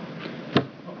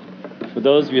For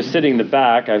those of you sitting in the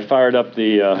back, I fired up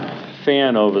the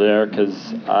fan over there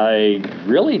because I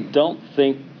really don't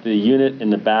think the unit in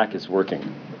the back is working.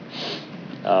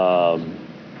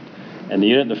 And the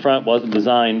unit in the front wasn't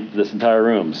designed for this entire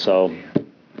room, so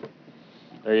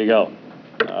there you go.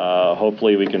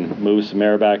 Hopefully we can move some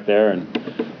air back there and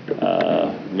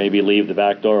maybe leave the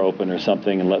back door open or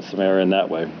something and let some air in that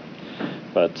way.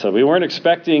 But we weren't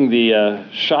expecting the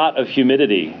shot of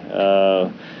humidity.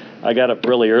 I got up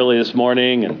really early this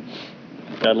morning and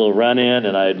got a little run in,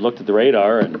 and I looked at the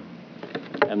radar, and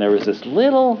there was this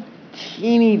little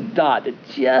teeny dot that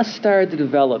just started to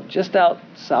develop just out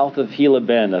south of Gila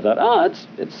Bend. I thought, oh,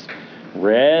 it's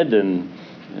red and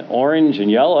orange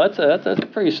and yellow. That's a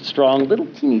pretty strong little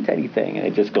teeny tiny thing, and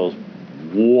it just goes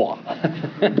whoa.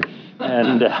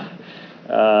 And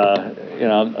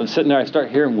I'm sitting there. I start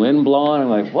hearing wind blowing. I'm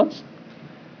like, what's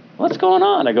going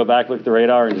on? I go back, look at the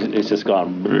radar, and it's just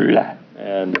gone blah.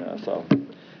 And so,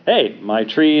 hey, my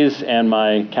trees and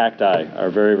my cacti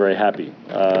are very, very happy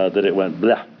that it went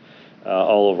blah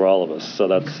all over all of us. So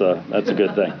that's a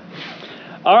good thing.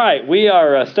 All right, we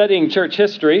are studying church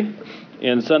history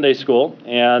in Sunday school,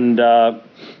 and I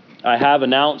have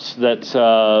announced that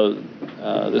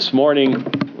this morning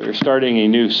we're starting a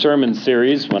new sermon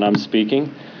series when I'm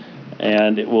speaking,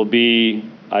 and it will be,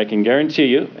 I can guarantee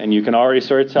you, and you can already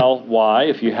sort of tell why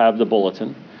if you have the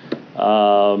bulletin,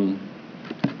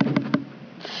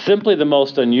 simply the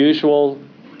most unusual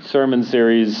sermon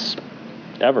series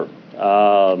ever.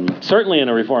 Certainly in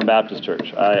a Reformed Baptist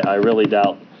church. I really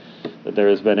doubt that there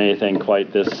has been anything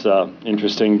quite this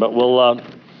interesting, but we'll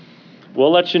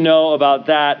let you know about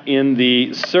that in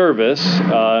the service.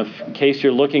 In case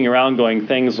you're looking around going,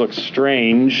 things look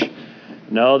strange.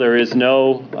 No, there is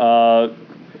no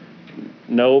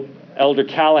Elder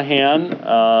Callahan,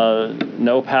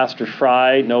 no Pastor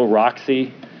Fry, no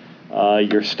Roxy.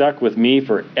 You're stuck with me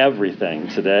for everything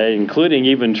today, including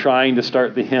even trying to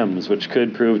start the hymns, which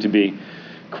could prove to be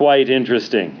quite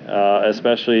interesting,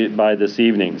 especially by this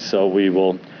evening. So we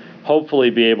will hopefully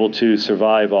be able to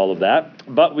survive all of that.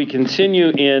 But we continue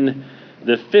in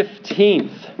the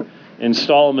 15th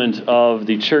installment of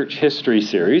the Church History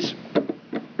series.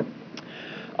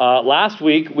 Last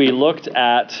week we looked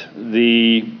at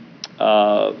the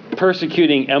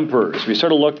persecuting emperors. We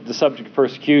sort of looked at the subject of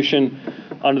persecution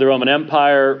under the Roman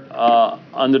Empire,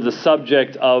 under the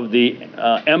subject of the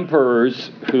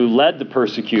emperors who led the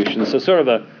persecution. So sort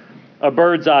of a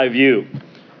bird's eye view.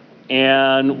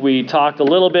 And we talked a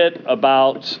little bit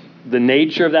about the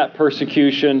nature of that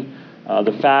persecution,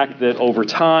 the fact that over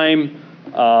time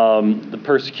the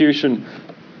persecution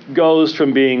goes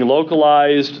from being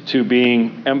localized to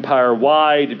being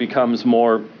empire-wide. It becomes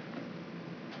more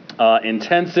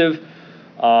intensive.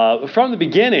 From the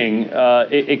beginning,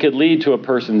 it could lead to a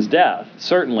person's death,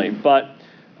 certainly. But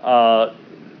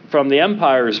from the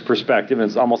empire's perspective, and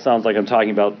it almost sounds like I'm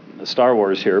talking about Star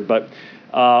Wars here, but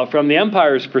from the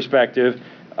empire's perspective,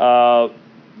 the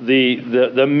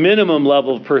minimum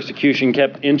level of persecution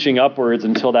kept inching upwards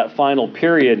until that final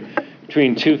period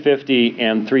between 250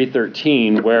 and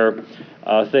 313, where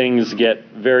things get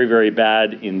very, very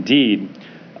bad indeed,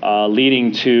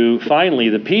 leading to finally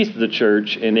the peace of the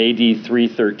church in AD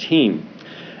 313.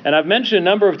 And I've mentioned a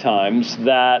number of times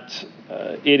that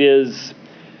it is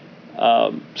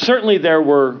certainly there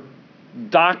were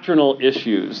doctrinal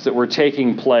issues that were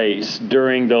taking place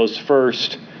during those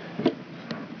first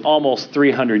almost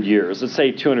 300 years. Let's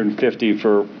say 250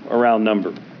 for a round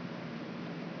number.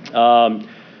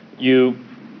 You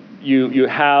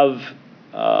have,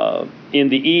 in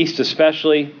the East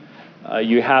especially,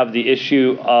 you have the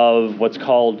issue of what's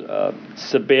called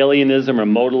Sabellianism or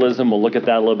modalism. We'll look at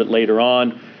that a little bit later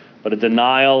on. But a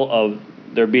denial of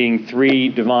there being three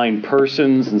divine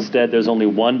persons. Instead, there's only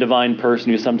one divine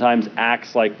person who sometimes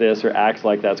acts like this or acts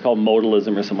like that. It's called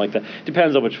modalism or something like that.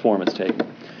 Depends on which form it's taking.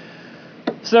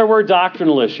 So there were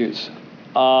doctrinal issues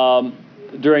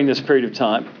during this period of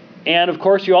time. And, of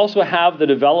course, you also have the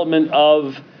development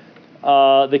of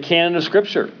the canon of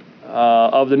Scripture,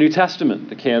 of the New Testament.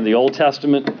 The Old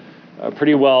Testament,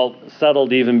 pretty well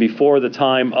settled even before the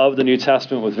time of the New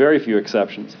Testament, with very few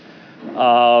exceptions.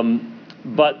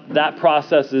 But that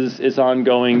process is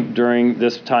ongoing during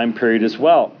this time period as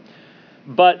well.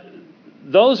 But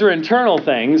those are internal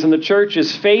things, and the church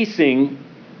is facing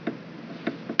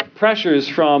pressures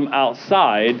from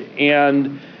outside,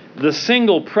 and the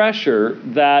single pressure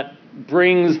that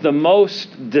brings the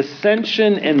most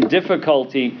dissension and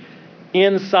difficulty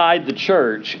inside the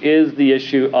church is the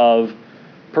issue of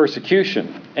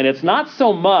persecution. And it's not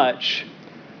so much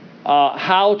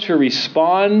how to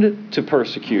respond to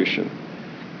persecution.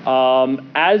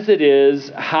 as it is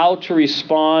how to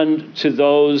respond to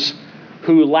those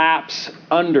who lapse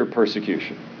under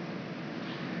persecution.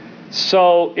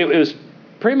 So it was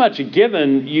pretty much a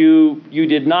given you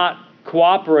did not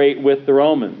cooperate with the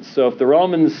Romans. So if the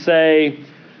Romans say,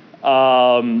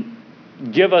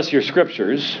 give us your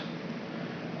scriptures,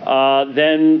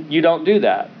 then you don't do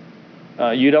that.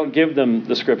 You don't give them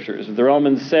the scriptures. If the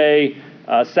Romans say,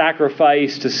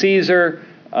 sacrifice to Caesar,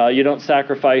 you don't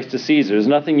sacrifice to Caesar. There's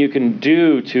nothing you can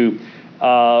do to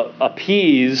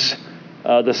appease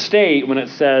the state when it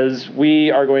says,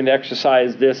 we are going to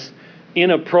exercise this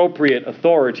inappropriate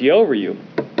authority over you.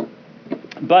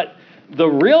 But the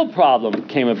real problem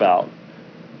came about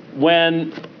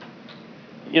when,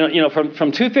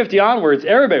 from 250 onwards,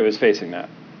 everybody was facing that.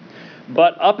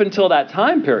 But up until that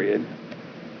time period,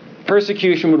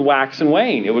 persecution would wax and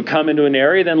wane. It would come into an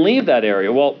area, then leave that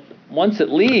area. Well, once it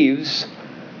leaves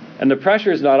and the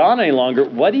pressure is not on any longer,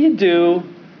 what do you do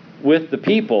with the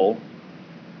people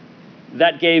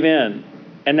that gave in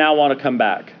and now want to come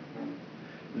back?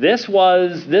 This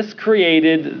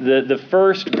created the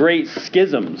first great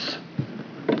schisms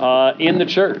in the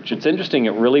church. It's interesting.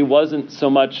 It really wasn't so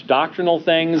much doctrinal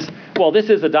things. Well, this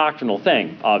is a doctrinal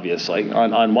thing, obviously,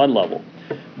 on one level.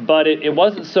 But it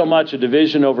wasn't so much a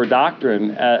division over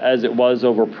doctrine as it was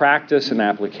over practice and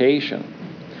application.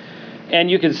 And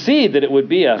you can see that it would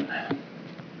be an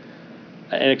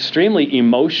extremely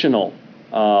emotional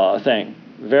thing.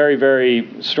 Very,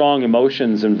 very strong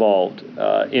emotions involved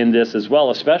in this as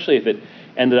well, especially if it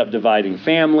ended up dividing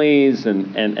families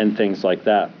and things like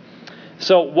that.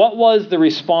 So what was the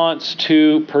response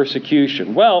to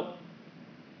persecution? Well,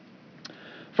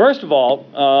 first of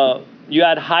all, you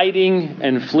had hiding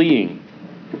and fleeing.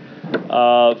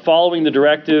 Following the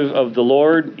directive of the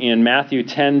Lord in Matthew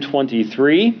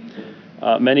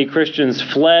 10:23, many Christians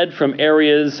fled from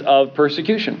areas of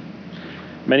persecution.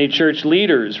 Many church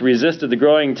leaders resisted the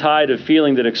growing tide of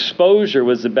feeling that exposure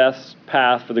was the best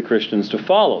path for the Christians to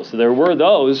follow. So there were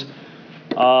those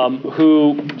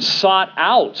who sought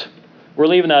out. We're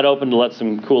leaving that open to let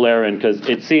some cool air in because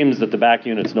it seems that the back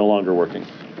unit's no longer working.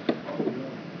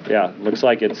 Yeah, looks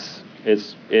like it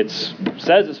says it's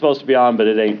supposed to be on, but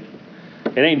it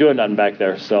ain't doing nothing back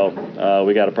there. So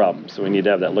we got a problem. So we need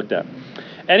to have that looked at.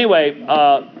 Anyway,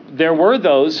 there were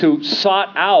those who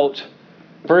sought out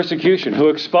persecution, who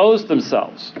exposed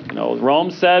themselves. Rome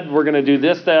said, we're going to do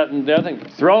this, that, and the other thing.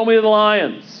 Throw me to the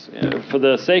lions for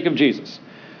the sake of Jesus.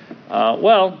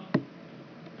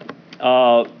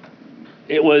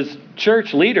 It was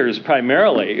church leaders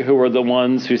primarily who were the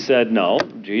ones who said, no,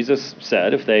 Jesus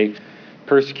said, if they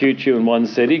persecute you in one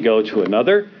city, go to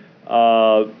another.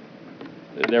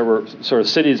 There were sort of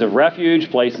cities of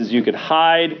refuge, places you could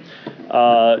hide.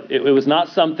 It was not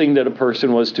something that a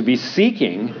person was to be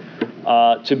seeking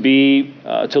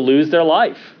to lose their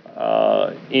life.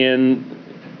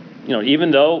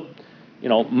 Even though,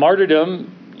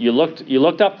 martyrdom, you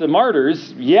looked up the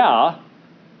martyrs, yeah,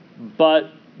 but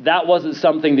that wasn't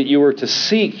something that you were to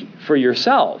seek for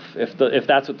yourself. If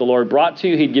that's what the Lord brought to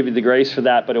you, He'd give you the grace for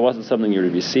that, but it wasn't something you were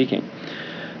to be seeking.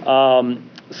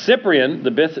 Cyprian,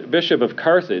 the bishop of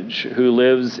Carthage, who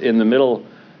lives in the middle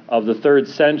of the 3rd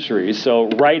century, so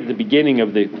right at the beginning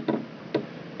of the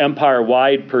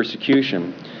empire-wide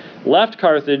persecution, left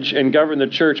Carthage and governed the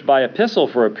church by epistle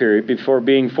for a period before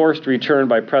being forced to return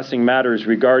by pressing matters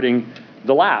regarding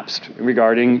the lapsed,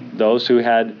 regarding those who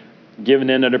had given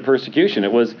in under persecution.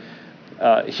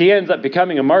 He ends up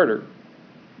becoming a martyr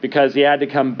because he had to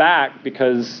come back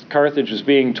because Carthage was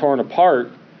being torn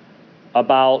apart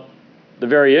about the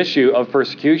very issue of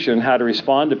persecution, how to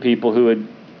respond to people who had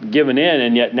given in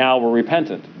and yet now were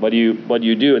repentant. What do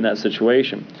you do in that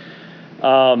situation?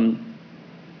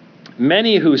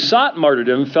 Many who sought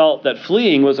martyrdom felt that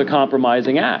fleeing was a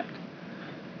compromising act.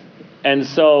 And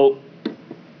so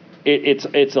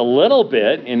it's a little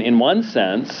bit, in one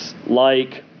sense,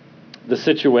 like the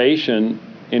situation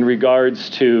in regards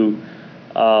to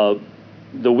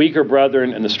the weaker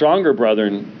brethren and the stronger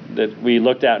brethren that we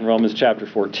looked at in Romans chapter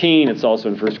 14. It's also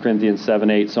in 1 Corinthians 7,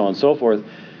 8, so on and so forth.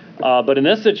 But in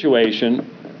this situation,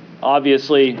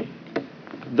 obviously,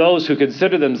 those who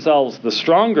consider themselves the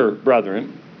stronger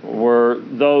brethren were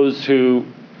those who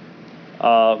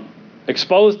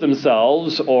exposed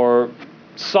themselves or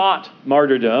sought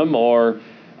martyrdom or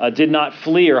did not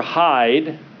flee or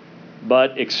hide,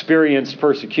 but experienced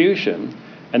persecution.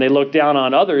 And they looked down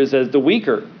on others as the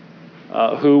weaker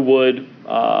who would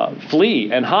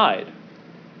flee and hide,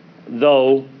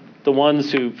 though the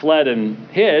ones who fled and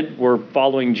hid were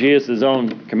following Jesus'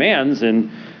 own commands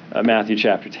in Matthew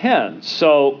chapter 10.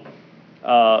 So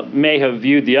may have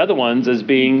viewed the other ones as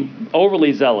being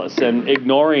overly zealous and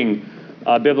ignoring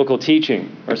biblical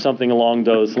teaching or something along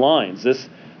those lines. This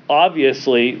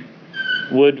obviously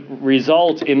would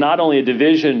result in not only a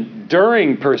division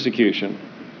during persecution,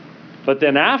 but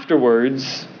then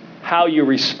afterwards, how you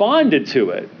responded to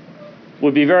it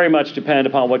would be very much dependent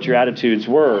upon what your attitudes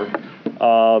were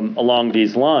along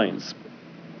these lines.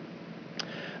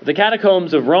 The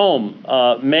catacombs of Rome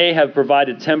may have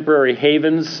provided temporary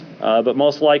havens, but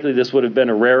most likely this would have been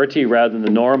a rarity rather than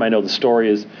the norm. I know the story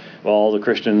is, well, all the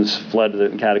Christians fled to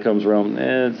the catacombs of Rome.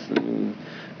 It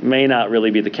may not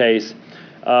really be the case.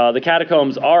 The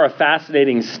catacombs are a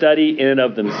fascinating study in and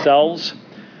of themselves.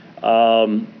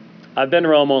 I've been to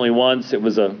Rome only once. It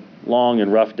was a long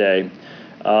and rough day.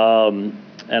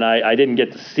 And I didn't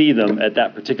get to see them at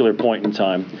that particular point in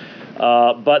time.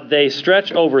 But they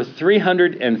stretch over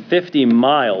 350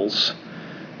 miles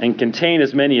and contain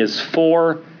as many as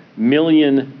 4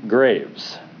 million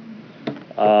graves.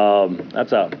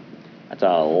 That's a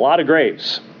lot of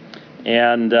graves.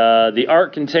 And the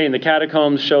art contained in the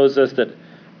catacombs shows us that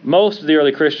most of the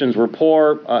early Christians were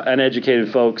poor,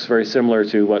 uneducated folks, very similar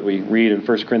to what we read in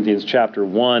 1 Corinthians chapter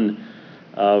 1,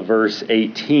 verse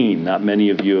 18. Not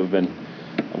many of you have been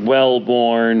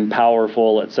well-born,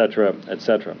 powerful, etc.,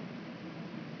 etc.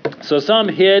 So some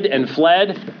hid and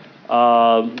fled,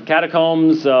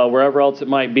 catacombs, wherever else it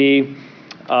might be.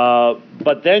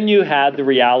 But then you had the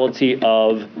reality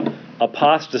of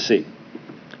apostasy.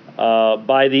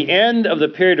 By the end of the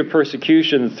period of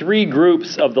persecution, 3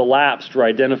 groups of the lapsed were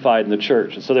identified in the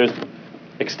church. And so there's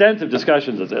extensive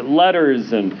discussions,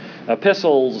 letters and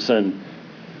epistles and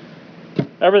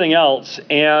everything else.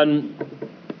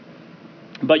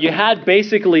 But you had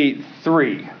basically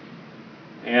 3.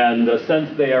 And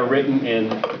since they are written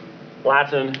in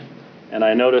Latin, and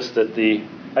I noticed that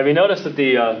have you noticed that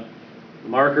the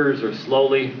markers are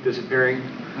slowly disappearing?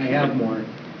 I have more.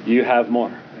 You have more.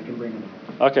 I can bring them up.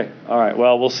 Okay, all right.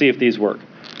 Well, we'll see if these work.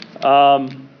 The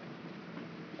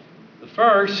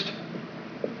first,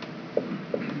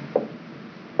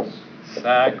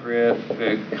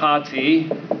 Sacrificati,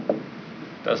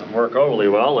 doesn't work overly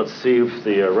well. Let's see if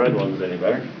the red one's any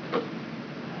better.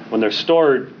 When they're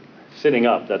stored sitting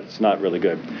up, that's not really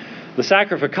good. The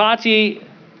Sacrificati,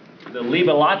 the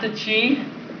Liber Latici,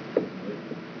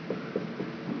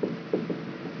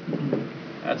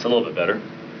 that's a little bit better.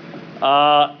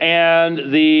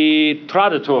 And the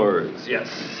Traditores, yes.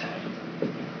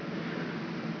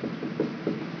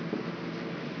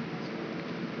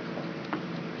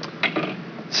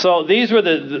 So these were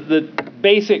the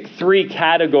basic 3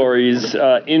 categories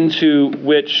into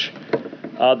which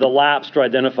the lapsed were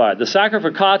identified. The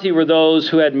Sacrificati were those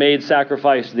who had made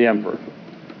sacrifice to the emperor.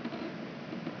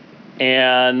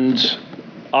 And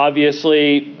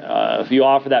obviously, if you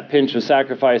offer that pinch of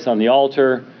sacrifice on the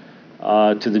altar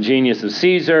to the genius of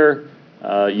Caesar,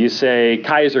 you say,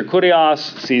 Kaiser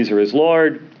Kurios, Caesar is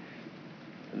Lord.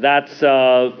 That's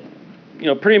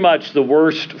pretty much the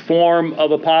worst form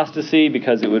of apostasy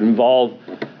because it would involve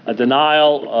a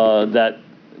denial that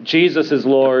Jesus is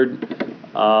Lord.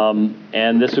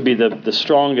 And this would be the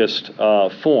strongest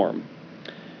form.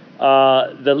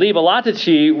 The Liber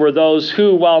Latici were those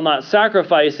who, while not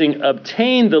sacrificing,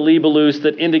 obtained the libellus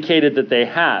that indicated that they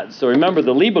had. So remember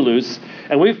the libellus,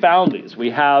 and we found these.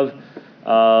 We have,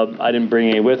 I didn't bring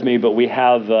any with me, but we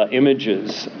have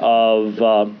images of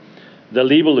the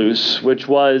libellus, which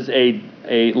was a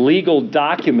legal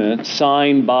document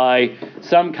signed by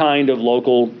some kind of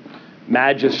local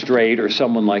magistrate or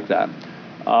someone like that.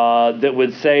 That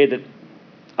would say that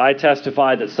I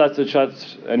testify that such and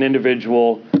such an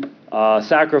individual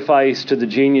sacrificed to the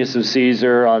genius of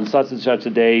Caesar on such and such a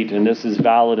date, and this is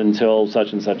valid until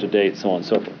such and such a date, so on and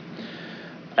so forth.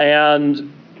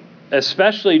 And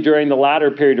especially during the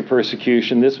latter period of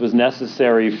persecution, this was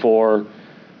necessary for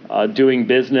doing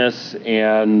business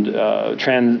and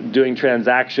doing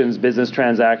transactions, business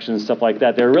transactions, stuff like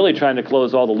that. They were really trying to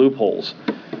close all the loopholes.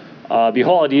 It'd be a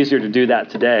whole lot easier to do that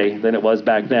today than it was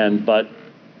back then, but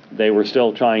they were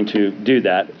still trying to do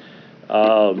that.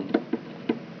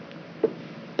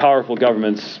 Powerful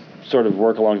governments sort of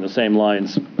work along the same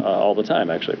lines all the time,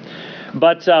 actually.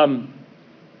 But so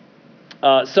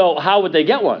how would they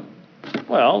get one?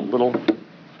 Well,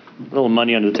 little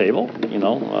money on the table,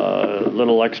 a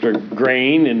little extra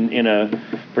grain in a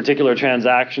particular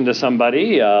transaction to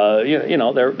somebody.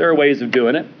 There are ways of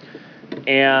doing it.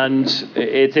 And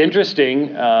it's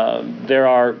interesting, there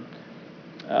are,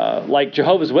 like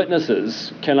Jehovah's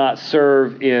Witnesses cannot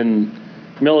serve in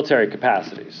military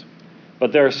capacities.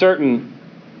 But there are certain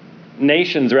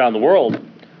nations around the world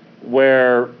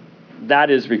where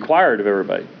that is required of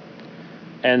everybody.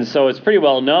 And so it's pretty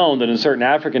well known that in certain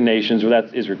African nations where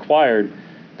that is required,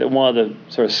 that one of the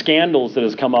sort of scandals that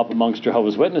has come up amongst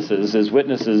Jehovah's Witnesses is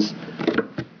witnesses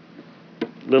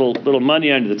little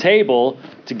money under the table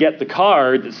to get the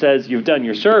card that says you've done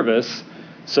your service,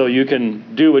 so you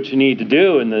can do what you need to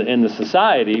do in the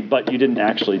society, but you didn't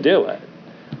actually do it.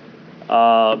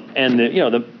 And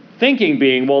the thinking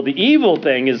being, well, the evil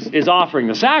thing is offering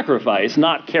the sacrifice,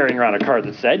 not carrying around a card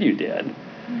that said you did.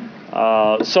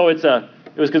 So it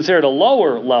was considered a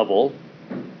lower level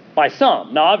by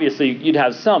some. Now, obviously, you'd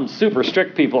have some super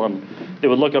strict people, and they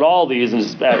would look at all these and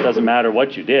just, it doesn't matter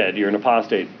what you did. You're an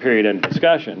apostate, period, end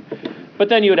discussion. But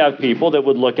then you would have people that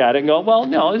would look at it and go, well,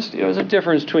 no, there's a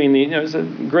difference between there's a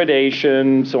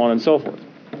gradation, so on and so forth.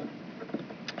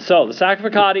 So the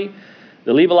Sacrificati,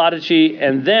 the Liberalitici,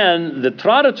 and then the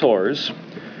Traditores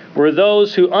were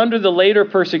those who, under the later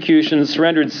persecutions,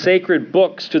 surrendered sacred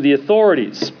books to the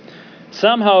authorities.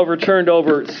 Some, however, turned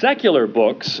over secular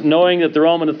books, knowing that the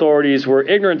Roman authorities were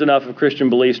ignorant enough of Christian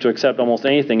beliefs to accept almost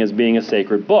anything as being a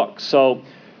sacred book. So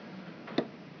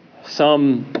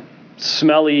some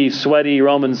smelly, sweaty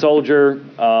Roman soldier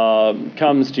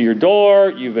comes to your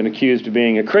door. You've been accused of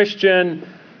being a Christian.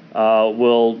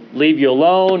 Will leave you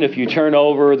alone if you turn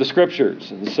over the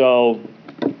scriptures. And so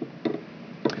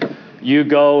you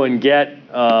go and get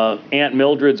Aunt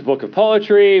Mildred's book of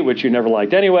poetry, which you never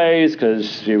liked anyways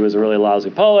because she was a really lousy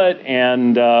poet,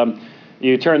 and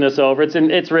you turn this over.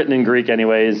 It's written in Greek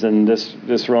anyways, and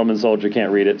this Roman soldier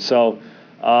can't read it, so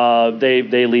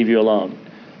they leave you alone.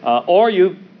 Or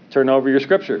you turn over your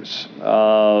scriptures.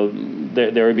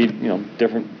 There would be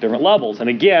different levels, and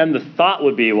again the thought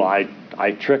would be, well,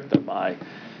 I tricked them.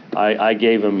 I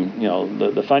gave them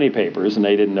the funny papers, and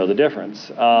they didn't know the difference.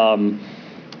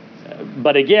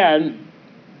 But again,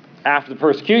 after the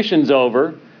persecution's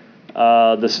over,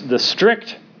 the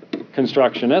strict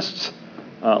constructionists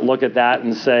look at that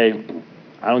and say,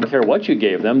 I don't care what you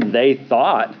gave them. They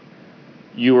thought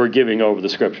you were giving over the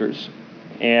scriptures.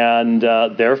 And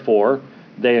therefore,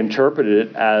 they interpreted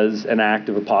it as an act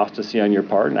of apostasy on your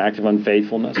part, an act of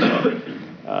unfaithfulness,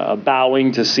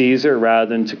 bowing to Caesar rather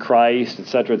than to Christ,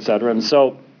 etc., etc. And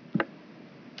so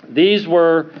these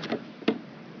were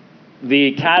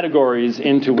the categories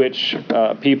into which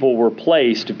people were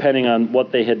placed depending on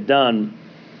what they had done.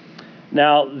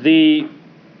 Now, the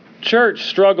church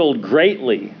struggled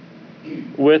greatly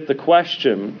with the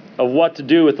question of what to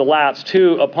do with the lapsed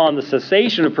who, upon the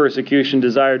cessation of persecution,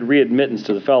 desired readmittance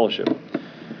to the fellowship.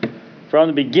 From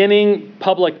the beginning,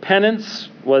 public penance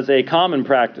was a common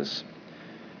practice,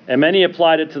 and many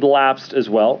applied it to the lapsed as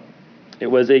well. It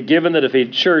was a given that if a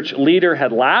church leader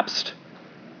had lapsed,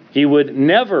 he would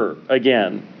never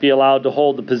again be allowed to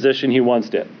hold the position he once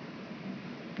did.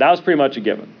 That was pretty much a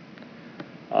given.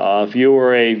 If you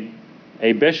were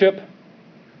a bishop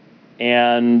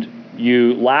and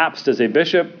you lapsed as a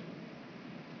bishop,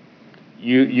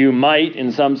 you might,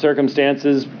 in some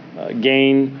circumstances,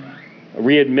 gain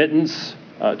readmittance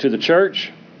to the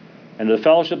church and to the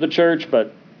fellowship of the church,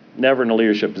 but never in a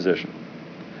leadership position.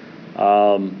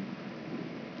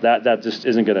 That just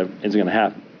isn't going to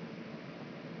happen.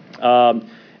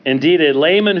 Indeed, a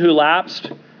layman who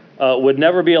lapsed would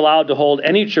never be allowed to hold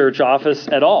any church office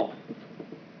at all.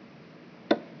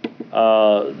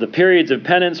 The periods of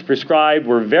penance prescribed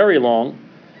were very long,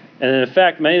 and in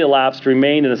effect, many of the lapsed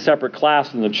remained in a separate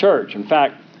class in the church. In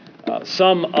fact,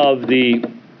 some of the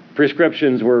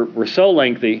prescriptions were so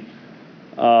lengthy,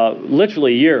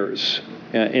 literally years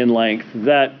in length,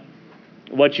 that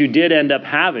what you did end up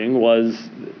having was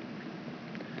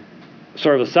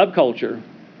sort of a subculture.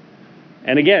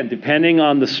 And again, depending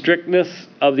on the strictness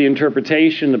of the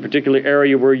interpretation, the particular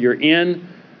area where you're in,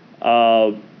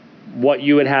 what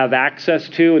you would have access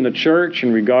to in the church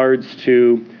in regards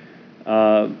to,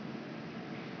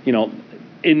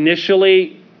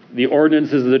 initially the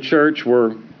ordinances of the church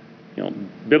were,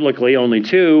 biblically only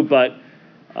 2, but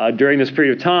during this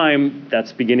period of time,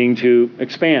 that's beginning to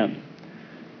expand.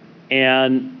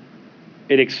 And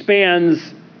it expands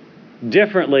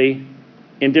differently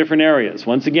in different areas.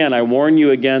 Once again, I warn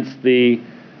you against the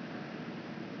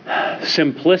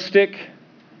simplistic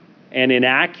and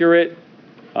inaccurate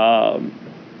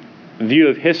view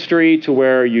of history to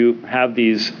where you have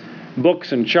these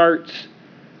books and charts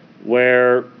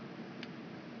where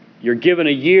you're given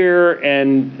a year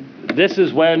and this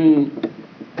is when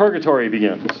purgatory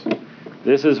begins.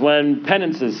 This is when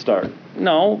penances start.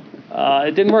 No,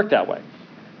 it didn't work that way.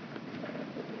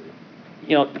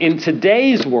 In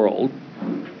today's world,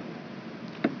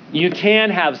 you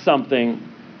can have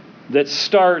something that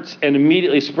starts and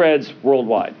immediately spreads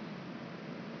worldwide.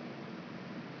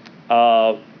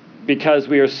 Because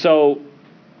we are so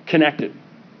connected.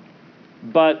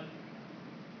 But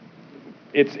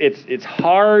it's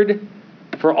hard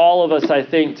for all of us, I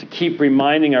think, to keep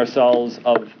reminding ourselves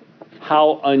of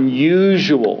how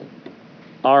unusual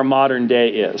our modern day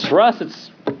is. For us,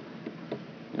 it's,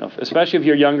 especially if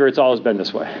you're younger, it's always been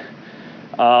this way.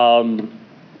 But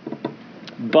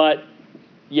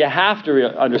you have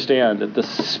to understand that the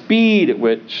speed at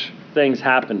which things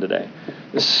happen today,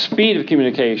 the speed of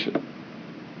communication.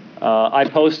 I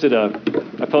posted a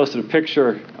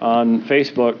picture on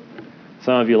Facebook.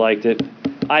 Some of you liked it.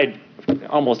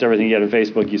 Almost everything you get on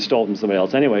Facebook you stole from somebody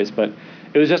else anyways, but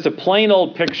it was just a plain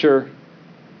old picture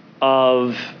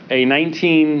of a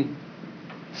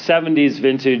 1970s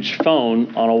vintage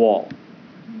phone on a wall.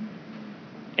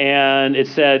 And it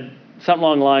said something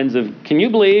along the lines of, can you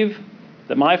believe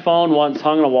that my phone once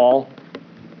hung on a wall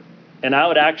and I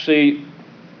would actually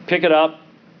pick it up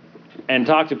and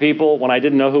talk to people when I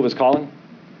didn't know who was calling?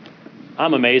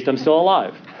 I'm amazed I'm still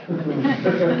alive.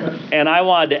 And I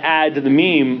wanted to add to the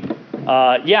meme,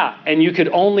 and you could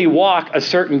only walk a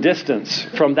certain distance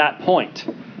from that point.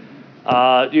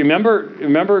 You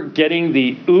remember getting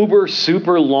the uber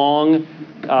super long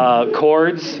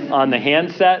cords on the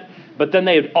handset, but then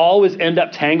they'd always end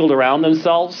up tangled around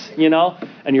themselves,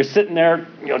 and you're sitting there,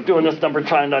 doing this number,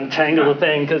 trying to untangle the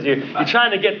thing because you're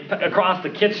trying to get across the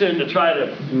kitchen to try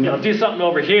to, do something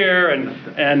over here,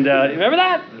 and remember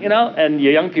that, and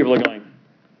you young people are going,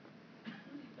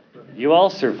 you all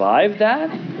survived that?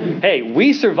 Hey,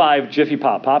 we survived Jiffy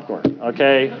Pop popcorn,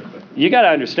 okay? You got to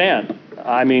understand.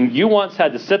 I mean, you once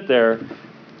had to sit there,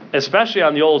 especially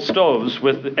on the old stoves,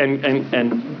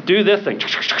 and do this thing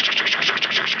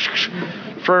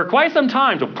for quite some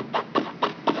time.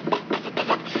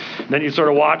 Then you sort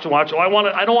of watch. Oh, I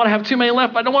don't want to have too many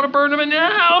left. I don't want to burn them. And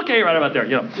okay, right about there.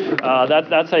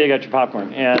 That's how you got your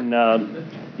popcorn. And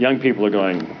young people are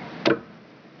going,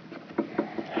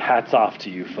 hats off to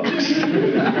you folks.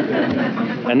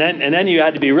 and then you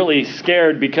had to be really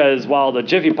scared because while the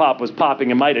Jiffy Pop was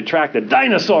popping, it might attract a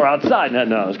dinosaur outside.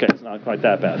 No, okay, it's not quite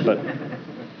that bad. But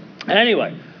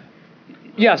anyway,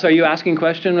 yes, are you asking a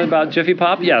question about Jiffy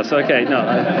Pop? Yes, okay,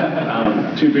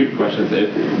 no. Two brief questions.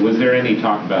 Was there any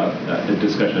talk about a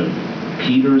discussion of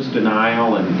Peter's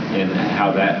denial and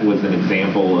how that was an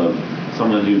example of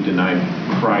someone who denied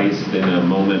Christ in a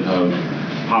moment of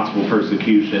possible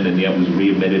persecution and yet was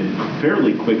readmitted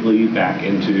fairly quickly back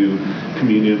into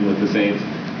communion with the saints?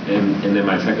 And then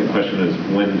my second question is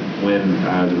when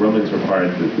the Romans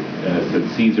required that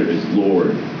Caesar is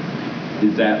Lord,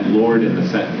 is that Lord in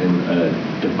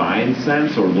a divine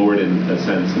sense or Lord in a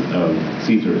sense of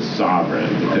Caesar is sovereign?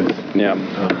 Because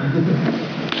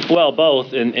well,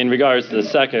 both in regards to the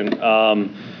second,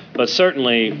 but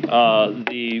certainly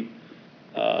the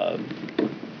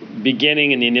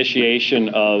beginning and the initiation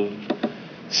of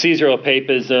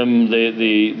Caesaropapism,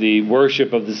 the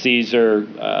worship of the Caesar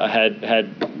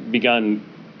had begun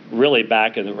really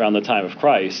back around the time of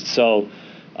Christ. So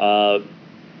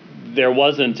there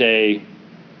wasn't the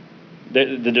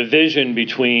division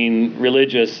between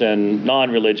religious and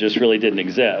non-religious really didn't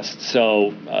exist.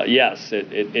 So yes,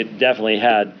 it definitely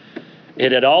had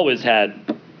always had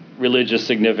religious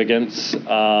significance.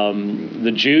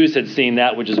 The Jews had seen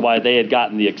that, which is why they had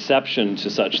gotten the exception to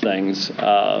such things.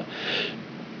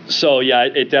 So yeah,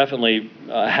 it definitely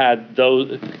had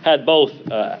both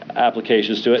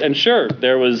applications to it. And sure,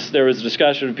 there was a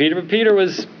discussion of Peter, but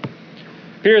Peter's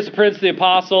the prince of the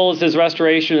apostles. His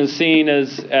restoration is seen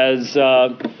as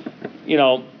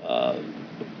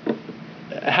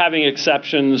having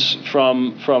exceptions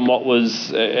from what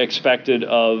was expected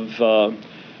of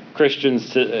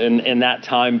Christians in that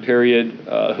time period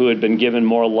who had been given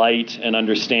more light and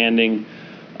understanding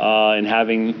and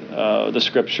having the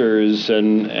scriptures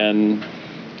and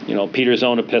Peter's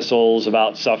own epistles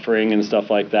about suffering and stuff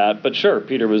like that. But sure,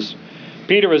 Peter was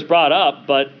brought up,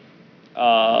 but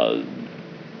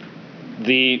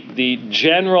the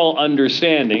general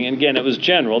understanding, and again, it was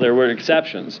general, there were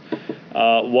exceptions,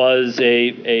 was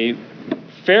a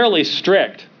fairly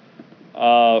strict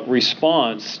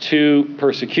response to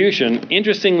persecution.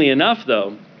 Interestingly enough,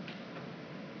 though,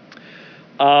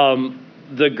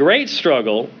 the great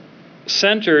struggle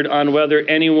centered on whether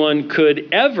anyone could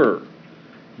ever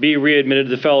be readmitted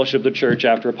to the fellowship of the church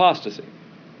after apostasy.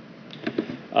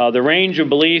 The range of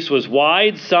beliefs was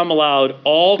wide. Some allowed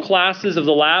all classes of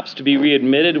the lapsed to be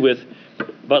readmitted with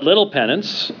but little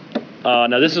penance.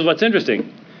 Now, this is what's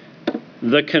interesting.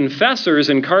 The confessors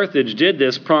in Carthage did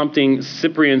this, prompting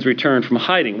Cyprian's return from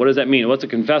hiding. What does that mean? What's a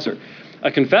confessor? A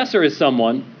confessor is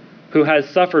someone who has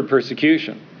suffered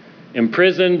persecution,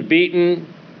 imprisoned, beaten,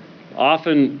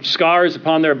 often scars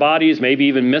upon their bodies, maybe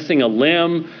even missing a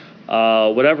limb,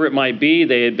 whatever it might be.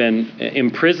 They had been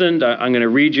imprisoned. I'm going to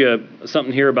read you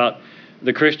something here about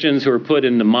the Christians who were put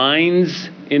in the mines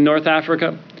in North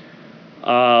Africa.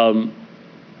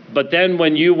 But then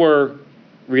when you were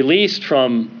released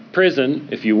from prison,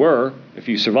 if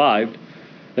you survived,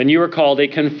 then you were called a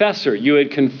confessor. You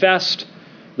had confessed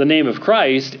the name of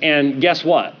Christ, and guess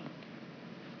what?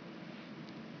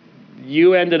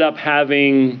 You ended up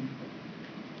having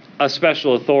a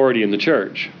special authority in the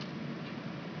church.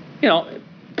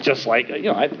 Just like,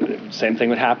 same thing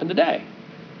would happen today.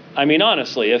 I mean,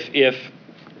 honestly, if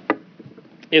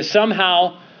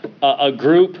somehow a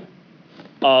group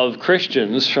of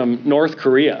Christians from North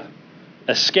Korea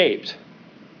escaped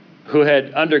who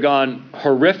had undergone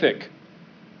horrific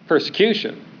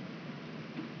persecution,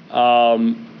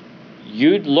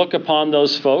 you'd look upon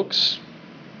those folks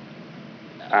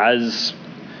as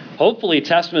hopefully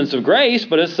testaments of grace,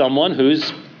 but as someone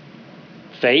whose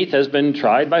faith has been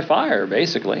tried by fire,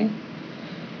 basically.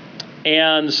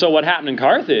 And so what happened in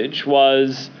Carthage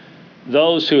was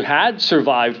those who had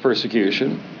survived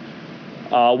persecution,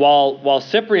 while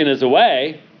Cyprian is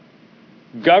away,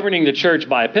 governing the church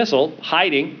by epistle,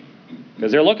 hiding,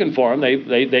 because they're looking for him,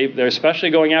 they're especially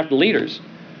going after leaders.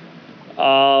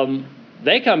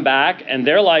 They come back and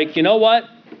they're like, you know what?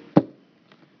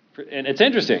 And it's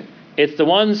interesting. It's the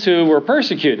ones who were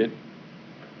persecuted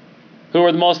who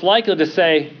are the most likely to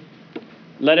say,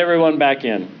 let everyone back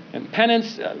in. And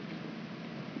penance,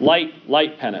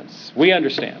 light penance. We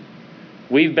understand.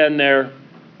 We've been there.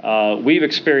 We've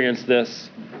experienced this.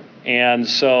 And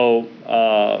so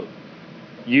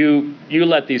you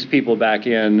let these people back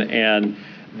in. And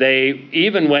they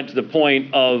even went to the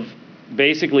point of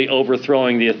basically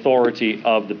overthrowing the authority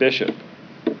of the bishop.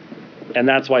 And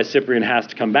that's why Cyprian has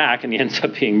to come back, and he ends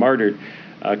up being martyred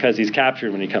because he's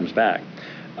captured when he comes back.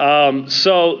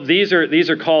 So these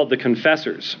are called the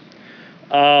confessors.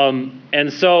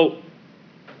 And so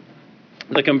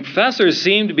the confessors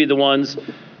seem to be the ones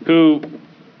who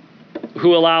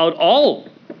allowed all,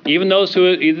 even those who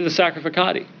either the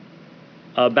sacrificati,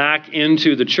 back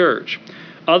into the church.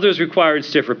 Others required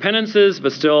stiffer penances,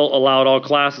 but still allowed all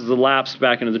classes of the lapsed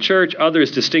back into the church. Others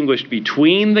distinguished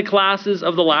between the classes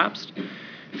of the lapsed,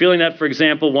 feeling that, for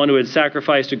example, one who had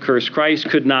sacrificed to curse Christ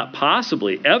could not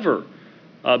possibly ever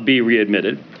be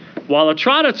readmitted, while a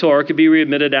traditor could be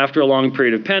readmitted after a long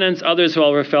period of penance. Others,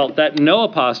 however, felt that no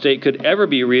apostate could ever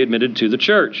be readmitted to the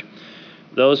church.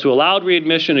 Those who allowed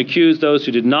readmission accused those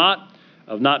who did not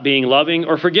of not being loving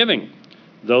or forgiving.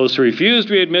 Those who refused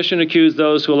readmission accused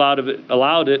those who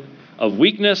allowed it of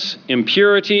weakness,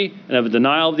 impurity, and of a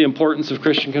denial of the importance of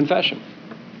Christian confession.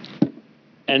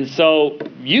 And so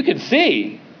you could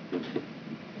see,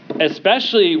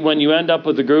 especially when you end up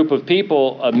with a group of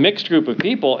people, a mixed group of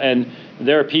people, and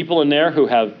there are people in there who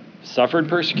have suffered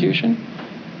persecution,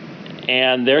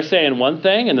 and they're saying one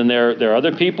thing, and then there are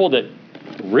other people that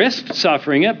risked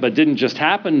suffering it but didn't just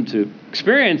happen to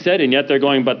experience it, and yet they're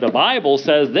going, but the Bible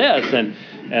says this,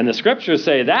 and the scriptures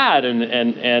say that,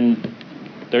 and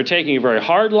they're taking a very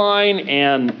hard line,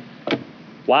 and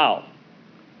wow,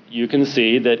 you can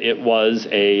see that it was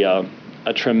a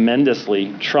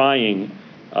tremendously trying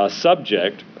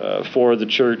subject for the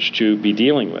church to be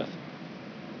dealing with.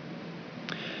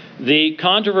 The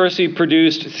controversy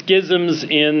produced schisms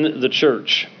in the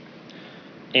church,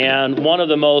 and one of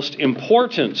the most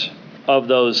important of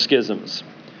those schisms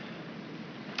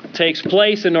takes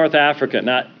place in North Africa.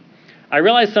 Now, I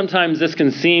realize sometimes this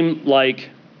can seem like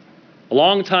a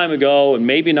long time ago and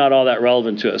maybe not all that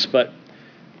relevant to us, but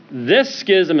this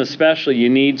schism especially you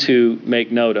need to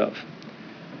make note of.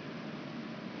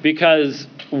 Because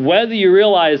whether you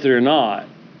realize it or not,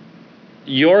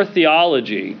 your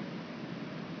theology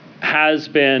has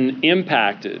been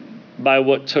impacted by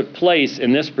what took place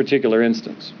in this particular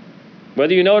instance,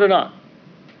 whether you know it or not.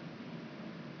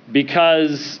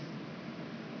 Because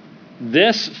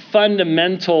this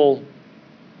fundamental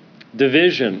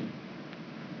division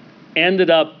ended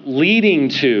up leading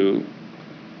to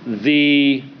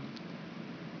the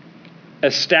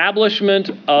establishment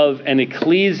of an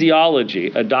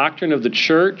ecclesiology, a doctrine of the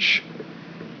church,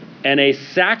 and a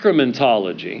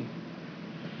sacramentology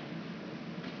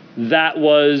that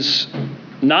was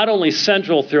not only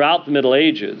central throughout the Middle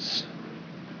Ages,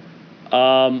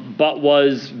 but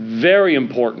was very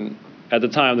important at the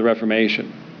time of the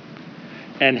Reformation.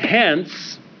 And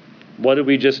hence, what did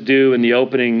we just do in the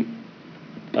opening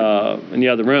in the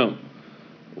other room?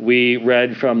 We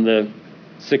read from the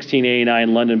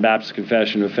 1689 London Baptist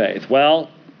Confession of Faith. Well,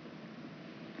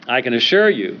 I can assure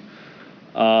you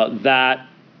that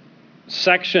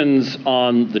sections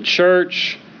on the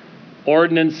church,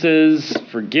 ordinances,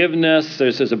 forgiveness.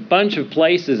 There's a bunch of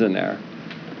places in there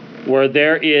where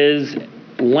there is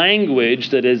language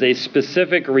that is a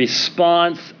specific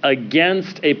response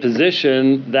against a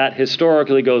position that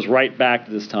historically goes right back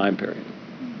to this time period.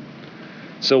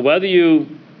 So whether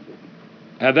you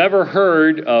have ever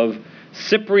heard of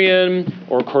Cyprian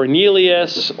or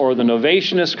Cornelius or the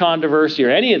Novatianist controversy or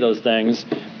any of those things,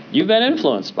 you've been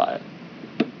influenced by it.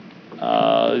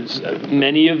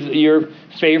 Many of your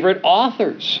favorite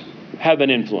authors have been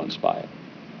influenced by it.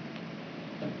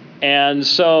 And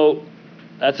so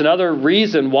that's another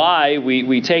reason why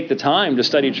we take the time to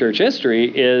study church history.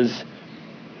 Is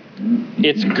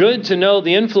it's good to know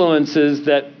the influences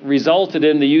that resulted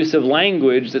in the use of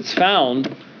language that's found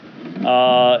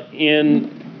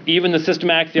in even the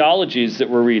systematic theologies that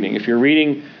we're reading. If you're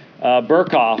reading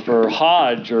Berkhoff or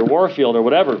Hodge or Warfield or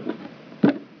whatever,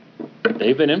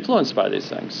 they've been influenced by these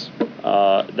things.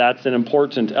 That's an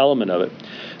important element of it.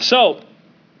 So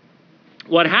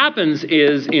what happens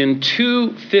is in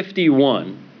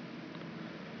 251,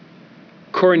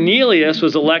 Cornelius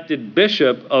was elected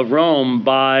bishop of Rome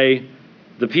by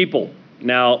the people.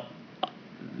 Now,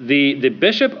 the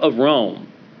bishop of Rome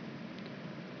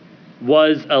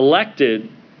was elected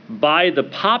by the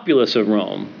populace of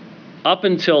Rome up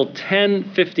until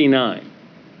 1059.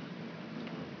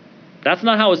 That's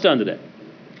not how it's done today.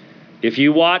 If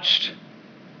you watched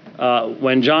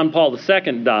when John Paul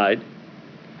II died,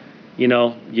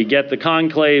 you get the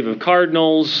conclave of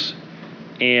cardinals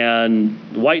and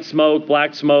white smoke,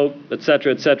 black smoke,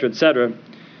 etc., etc., etc.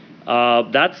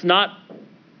 That's not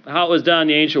how it was done in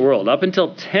the ancient world. Up until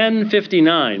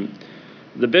 1059,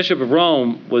 the Bishop of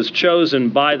Rome was chosen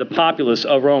by the populace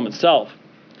of Rome itself.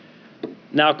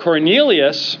 Now,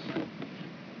 Cornelius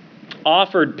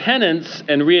offered penance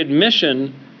and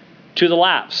readmission to the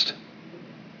lapsed.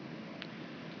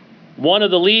 One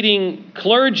of the leading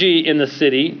clergy in the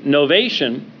city,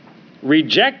 Novatian,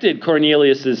 rejected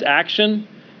Cornelius's action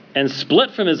and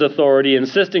split from his authority,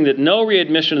 insisting that no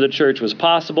readmission of the church was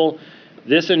possible.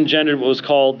 This engendered what was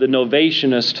called the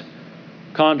Novatianist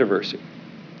controversy.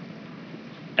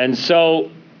 And so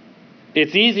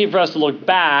it's easy for us to look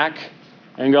back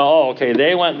and go, oh, okay,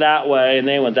 they went that way and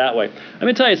they went that way. Let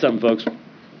me tell you something, folks.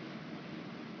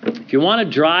 If you want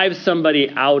to drive somebody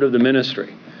out of the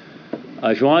ministry,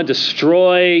 if you want to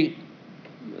destroy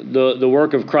the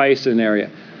work of Christ in an area,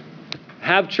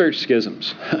 have church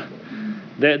schisms.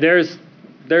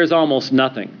 There's almost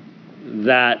nothing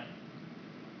that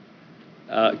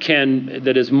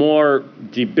is more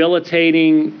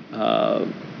debilitating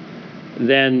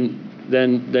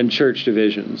than church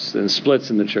divisions, than splits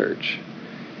in the church.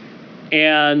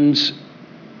 And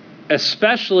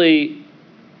especially,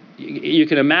 you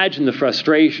can imagine the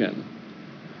frustration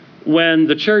when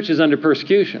the church is under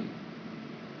persecution.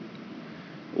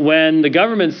 When the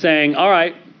government's saying, all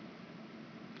right,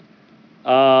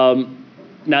 now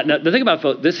the thing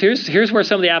about this, here's where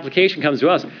some of the application comes to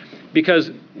us,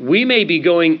 because we may be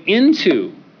going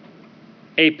into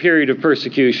a period of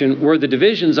persecution where the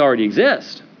divisions already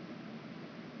exist.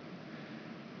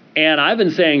 And I've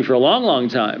been saying for a long, long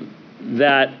time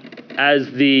that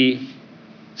as the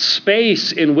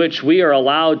space in which we are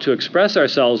allowed to express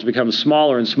ourselves becomes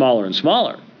smaller and smaller and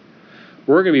smaller,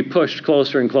 we're going to be pushed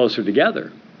closer and closer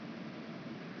together.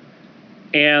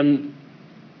 And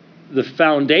the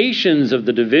foundations of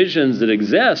the divisions that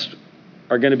exist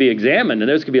are going to be examined. And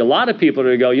there's going to be a lot of people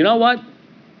that go, you know what?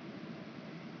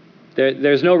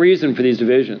 There's no reason for these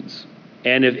divisions.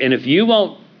 And if you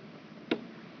won't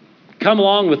come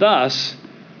along with us,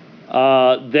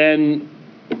 then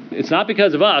it's not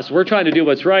because of us. We're trying to do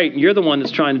what's right, and you're the one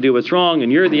that's trying to do what's wrong,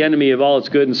 and you're the enemy of all that's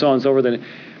good, and so on and so forth.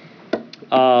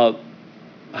 How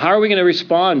are we going to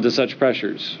respond to such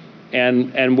pressures?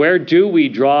 And where do we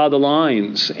draw the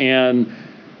lines? And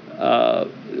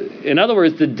in other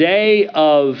words, the day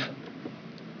of,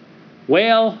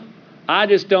 well, I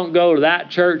just don't go to that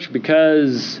church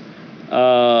because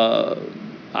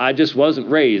I just wasn't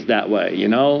raised that way,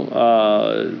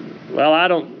 well, I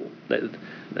don't...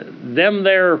 Them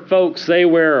there folks, they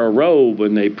wear a robe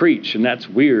when they preach, and that's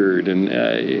weird.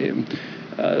 And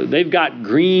they've got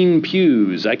green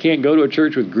pews. I can't go to a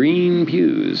church with green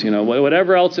pews.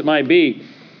 Whatever else it might be.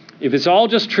 If it's all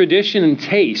just tradition and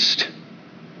taste,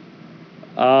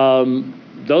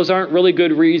 those aren't really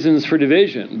good reasons for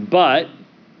division. But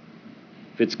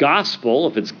if it's gospel,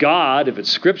 if it's God, if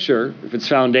it's scripture, if it's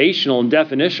foundational and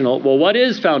definitional, well, what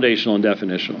is foundational and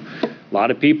definitional? A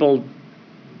lot of people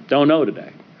don't know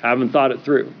today, haven't thought it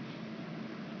through.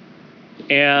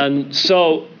 And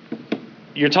so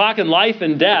you're talking life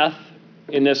and death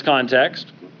in this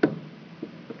context.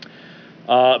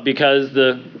 because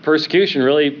the persecution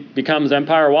really becomes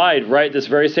empire-wide right at this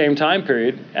very same time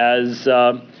period as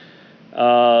the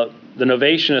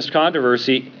Novatianist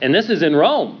controversy, and this is in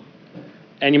Rome.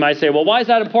 And you might say, well, why is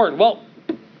that important? Well,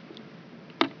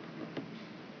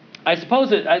 I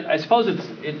suppose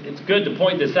it's good to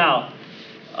point this out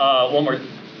one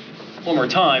more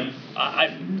time.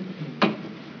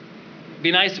 It'd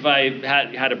be nice if I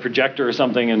had a projector or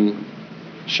something and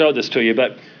showed this to you,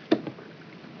 but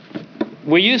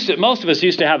most of us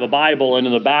used to have a Bible, and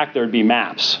in the back there'd be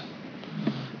maps.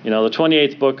 The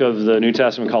 28th book of the New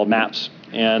Testament called Maps,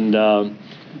 and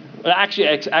actually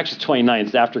it's 29th.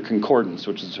 It's after Concordance,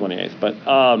 which is the 28th. But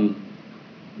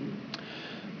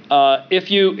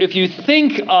if you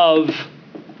think of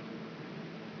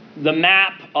the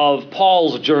map of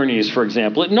Paul's journeys, for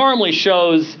example, it normally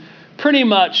shows pretty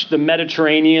much the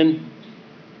Mediterranean.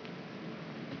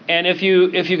 And if you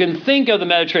can think of the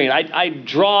Mediterranean, I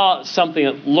draw something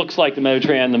that looks like the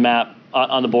Mediterranean on the map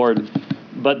on the board,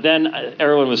 but then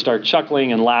everyone would start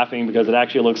chuckling and laughing because it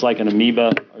actually looks like an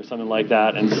amoeba or something like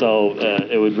that, and so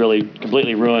it would really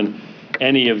completely ruin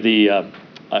any of the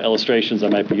illustrations I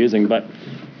might be using. But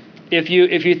if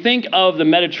you think of the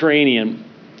Mediterranean,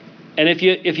 and if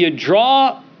you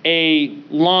draw a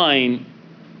line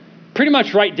pretty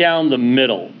much right down the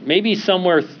middle, maybe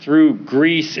somewhere through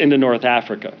Greece into North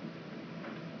Africa,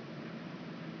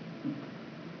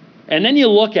 and then you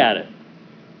look at it,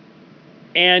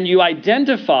 and you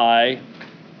identify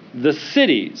the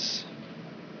cities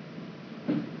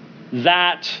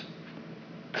that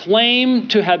claim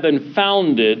to have been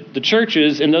founded, the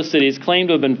churches in those cities claim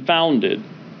to have been founded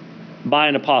by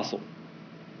an apostle,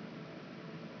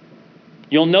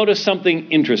 you'll notice something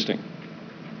interesting.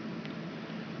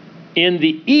 In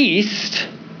the east,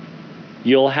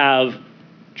 you'll have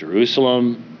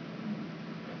Jerusalem,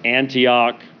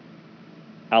 Antioch,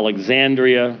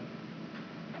 Alexandria,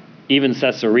 even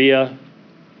Caesarea.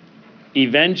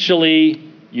 Eventually,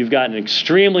 you've got an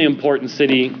extremely important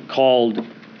city called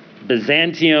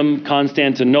Byzantium,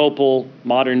 Constantinople,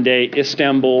 modern-day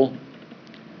Istanbul,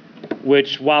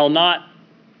 which, while not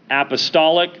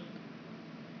apostolic,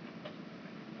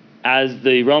 as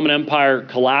the Roman Empire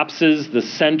collapses, the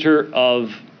center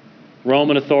of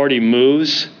Roman authority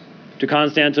moves to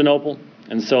Constantinople,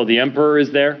 and so the emperor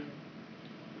is there.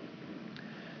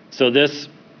 So this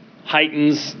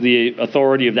heightens the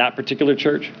authority of that particular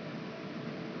church.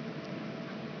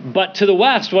 But to the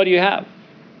west, what do you have?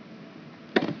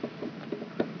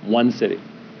 One city,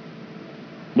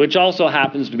 which also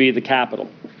happens to be the capital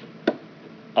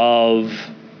of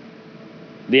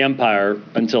the empire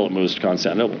until it moves to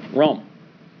Constantinople, Rome.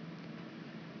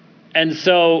 And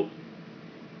so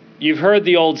you've heard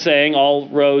the old saying, all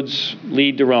roads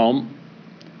lead to Rome.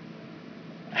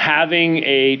 Having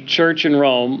a church in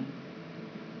Rome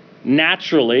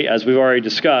naturally, as we've already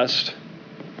discussed,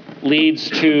 leads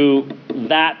to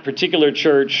that particular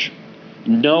church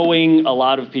knowing a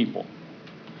lot of people.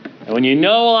 And when you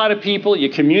know a lot of people, you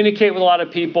communicate with a lot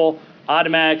of people,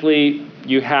 automatically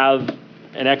you have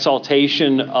an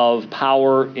exaltation of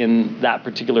power in that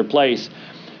particular place.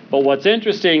 But what's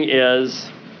interesting is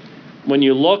when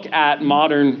you look at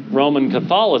modern Roman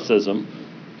Catholicism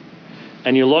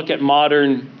and you look at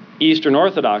modern Eastern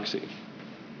Orthodoxy,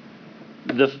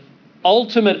 the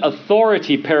ultimate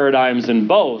authority paradigms in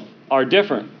both are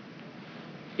different.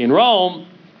 In Rome,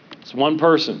 it's one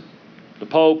person, the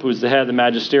Pope, who's the head of the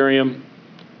magisterium,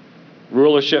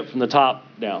 rulership from the top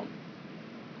down.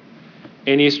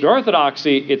 In Eastern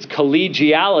Orthodoxy, it's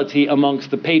collegiality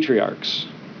amongst the patriarchs.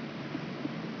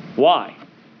 Why?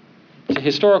 It's a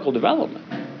historical development.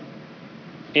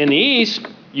 In the East,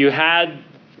 you had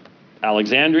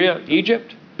Alexandria,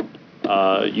 Egypt.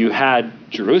 You had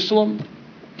Jerusalem.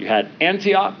 You had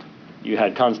Antioch. You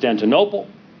had Constantinople.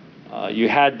 You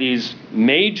had these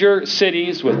major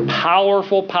cities with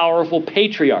powerful, powerful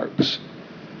patriarchs.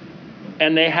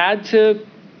 And they had to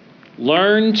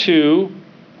learn to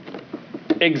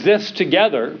exist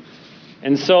together.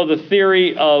 And so the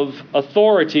theory of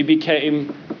authority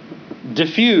became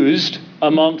diffused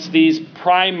amongst these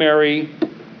primary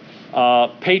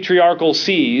patriarchal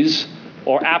sees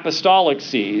or apostolic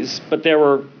sees. But there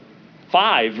were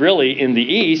 5 really in the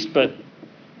East, but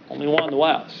only 1 in the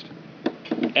West.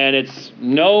 And it's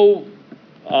no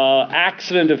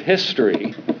accident of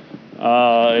history.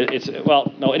 It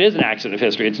is an accident of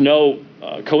history. It's no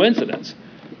coincidence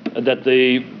that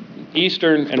the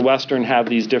Eastern and Western have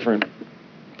these different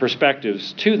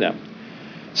perspectives to them.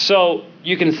 So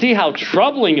you can see how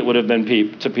troubling it would have been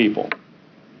to people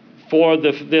for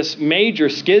this major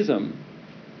schism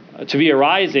to be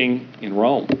arising in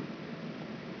Rome.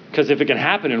 Because if it can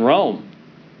happen in Rome,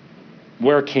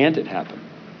 where can't it happen?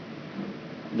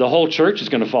 The whole church is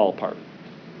going to fall apart.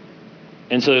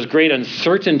 And so there's great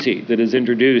uncertainty that is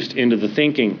introduced into the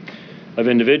thinking of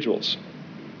individuals.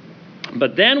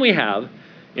 But then we have,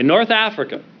 in North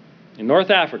Africa,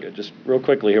 just real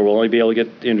quickly here, we'll only be able to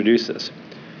get to introduce this.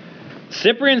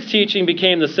 Cyprian's teaching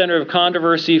became the center of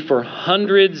controversy for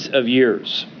hundreds of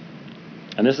years.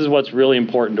 And this is what's really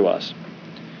important to us.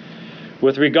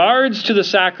 With regards to the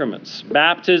sacraments,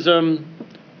 baptism,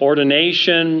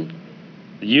 ordination,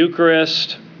 the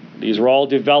Eucharist, these were all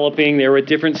developing. They were at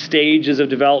different stages of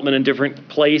development in different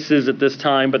places at this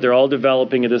time, but they're all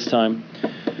developing at this time.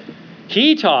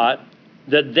 He taught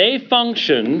that they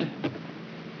functioned,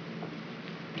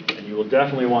 and you will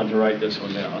definitely want to write this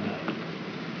one down.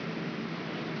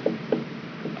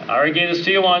 I already gave this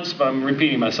to you once, but I'm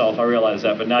repeating myself. I realize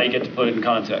that, but now you get to put it in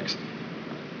context.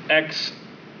 Ex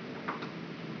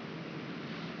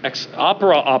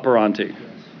opera operanti.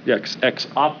 Yes, ex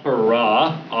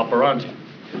opera operanti.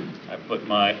 I put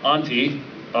my auntie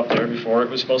up there before it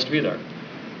was supposed to be there.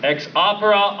 Ex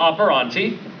opera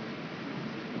operanti.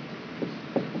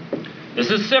 This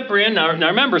is Cyprian. Now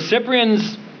remember,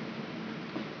 Cyprian's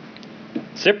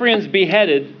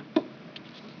beheaded.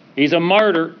 He's a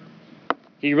martyr.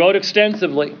 He wrote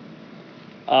extensively.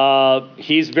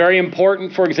 He's very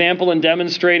important, for example, in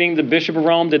demonstrating the Bishop of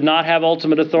Rome did not have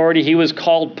ultimate authority. He was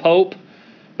called Pope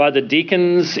by the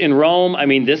deacons in Rome. I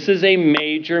mean, this is a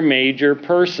major, major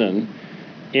person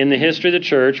in the history of the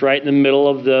church, right in the middle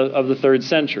of the 3rd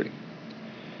century.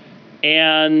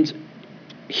 And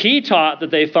he taught that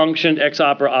they functioned ex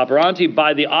opera operanti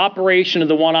by the operation of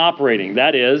the one operating.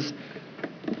 That is,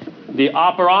 the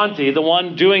operanti, the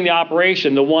one doing the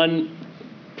operation, the one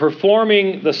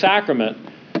performing the sacrament.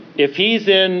 If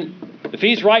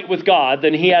he's right with God,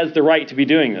 then he has the right to be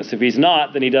doing this. If he's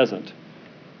not, then he doesn't.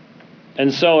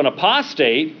 And so an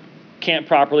apostate can't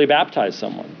properly baptize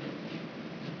someone.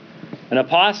 An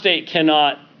apostate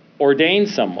cannot ordain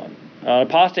someone. An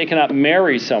apostate cannot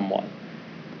marry someone.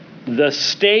 The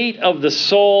state of the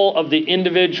soul of the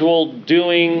individual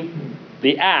doing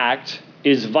the act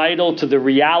is vital to the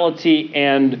reality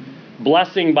and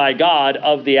blessing by God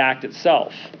of the act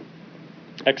itself.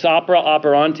 Ex opera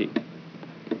operanti.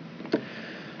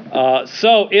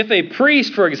 So if a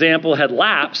priest, for example, had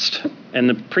lapsed, and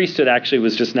the priesthood actually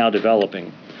was just now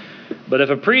developing, but if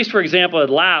a priest, for example, had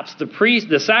lapsed,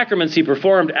 the sacraments he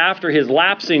performed after his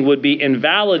lapsing would be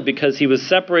invalid because he was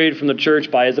separated from the church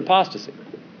by his apostasy.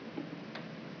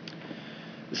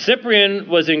 Cyprian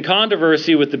was in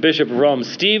controversy with the Bishop of Rome,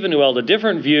 Stephen, who held a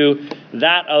different view,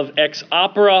 that of ex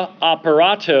opera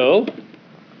operato.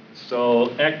 So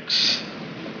ex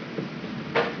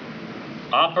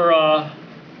opera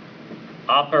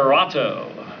operato.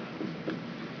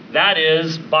 That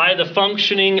is, by the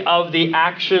functioning of the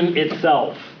action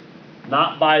itself,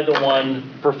 not by the one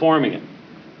performing it.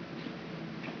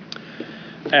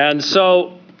 And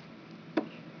so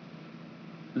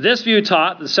this view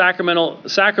taught the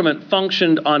sacrament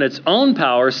functioned on its own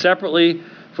power separately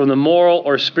from the moral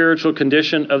or spiritual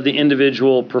condition of the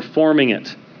individual performing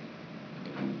it.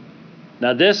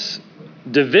 Now this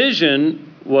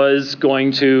division was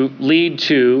going to lead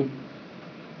to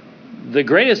the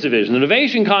greatest division. The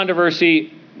Novatian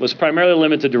controversy was primarily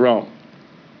limited to Rome.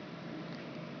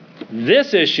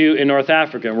 This issue in North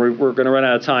Africa, we're going to run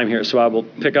out of time here, so I will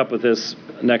pick up with this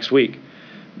next week.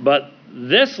 But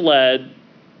this led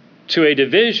to a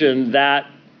division that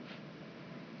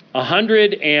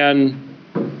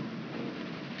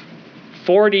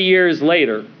 140 years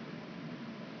later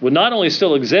would not only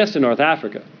still exist in North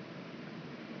Africa,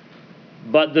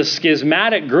 but the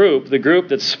schismatic group, the group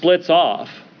that splits off,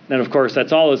 and of course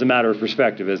that's always a matter of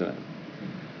perspective, isn't it?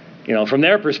 You know, from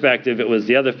their perspective, it was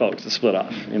the other folks that split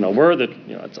off. You know,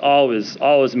 it's always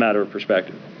a matter of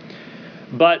perspective.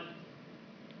 But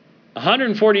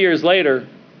 140 years later,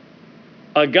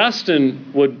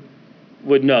 Augustine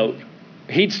would note,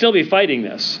 he'd still be fighting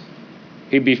this.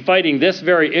 He'd be fighting this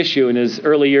very issue in his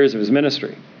early years of his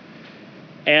ministry.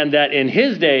 And that in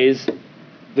his days,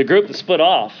 the group that split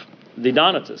off, the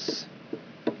Donatists,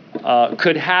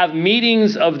 could have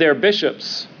meetings of their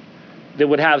bishops that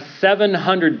would have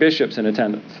 700 bishops in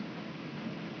attendance.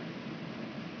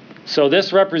 So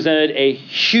this represented a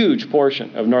huge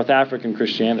portion of North African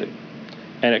Christianity.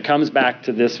 And it comes back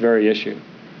to this very issue.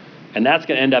 And that's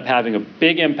going to end up having a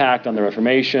big impact on the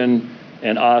Reformation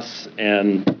and us.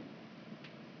 And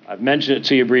I've mentioned it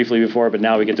to you briefly before, but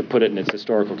now we get to put it in its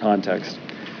historical context.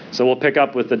 So we'll pick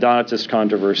up with the Donatist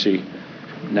controversy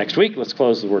next week. Let's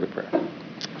close the word of prayer.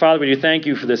 Father, we do thank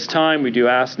you for this time. We do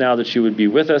ask now that you would be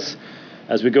with us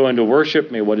As we go into worship,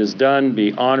 may what is done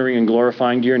be honoring and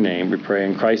glorifying to your name. We pray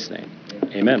in Christ's name.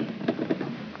 Amen.